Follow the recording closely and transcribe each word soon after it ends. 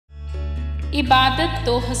इबादत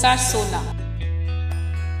 2016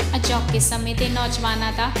 ਅਜੋਕੇ ਸਮੇਂ ਦੇ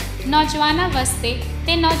ਨੌਜਵਾਨਾਂ ਦਾ ਨੌਜਵਾਨਾਂ ਵਾਸਤੇ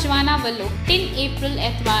ਤੇ ਨੌਜਵਾਨਾਂ ਵੱਲੋਂ 3 ਅਪ੍ਰੈਲ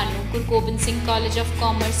ਐਤਵਾਰ ਨੂੰ Guru Gobind Singh college of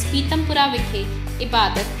commerce ਪੀਤਮਪੁਰਾ ਵਿਖੇ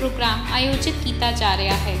ਇਬਾਦਤ ਪ੍ਰੋਗਰਾਮ ਆਯੋਜਿਤ ਕੀਤਾ ਜਾ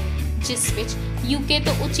ਰਿਹਾ ਹੈ, ਜਿਸ ਵਿੱਚ ਯੂਕੇ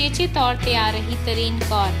ਤੋਂ ਉਚੇਚੇ ਤੌਰ ਤੇ ਆ ਰਹੀ ਤਰਨ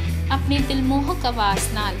ਕੌਰ ਆਪਣੇ ਦਿਲਮੋਹਕ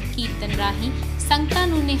ਆਵਾਜ਼ ਨਾਲ ਕੀਰਤਨ ਰਾਹੀਂ ਸੰਗਤਾਂ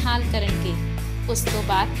ਨੂੰ ਨਿਹਾਲ ਕਰਨਗੇ। ਉਸ ਤੋਂ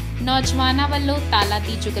ਬਾਅਦ ਨੌਜਵਾਨਾਂ ਵੱਲੋਂ ਤਾਲਾ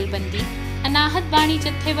ਦੀ ਜੁਗਲਬੰਦੀ, ਅਨਾਹਤ ਬਾਣੀ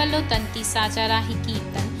ਜੱਥੇ ਵੱਲੋਂ ਤੰਤੀ ਸਾਜਾ ਰਾਹੀਂ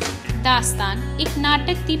ਕੀਰਤਨ, ਦਾਸਤਾਨ, ਇੱਕ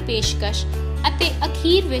ਨਾਟਕ ਦੀ ਪੇਸ਼ਕਸ਼ ਅਤੇ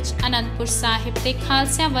ਅਖੀਰ ਵਿੱਚ ਅਨੰਦਪੁਰ ਸਾਹਿਬ ਤੇ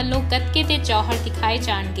ਖਾਲਸਿਆਂ ਵੱਲੋਂ ਗੱਤਕੇ ਦੇ ਜੌਹਰ ਦਿਖਾਏ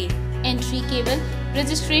ਜਾਣਗੇ। ਐਂਟਰੀ ਕੇਵਲ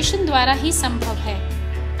ਰਜਿਸਟ੍ਰੇਸ਼ਨ ਦੁਆਰਾ ਹੀ ਸੰਭਵ ਹੈ।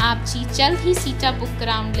 ਆਪ ਜੀ ਜਲਦ ਹੀ ਸੀਟਾਂ ਬੁੱਕ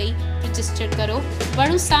ਕਰਾਉਣ ਲਈ ਰਜਿਸਟਰ ਕਰੋ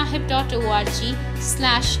wadu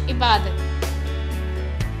sahib.org/ibadat।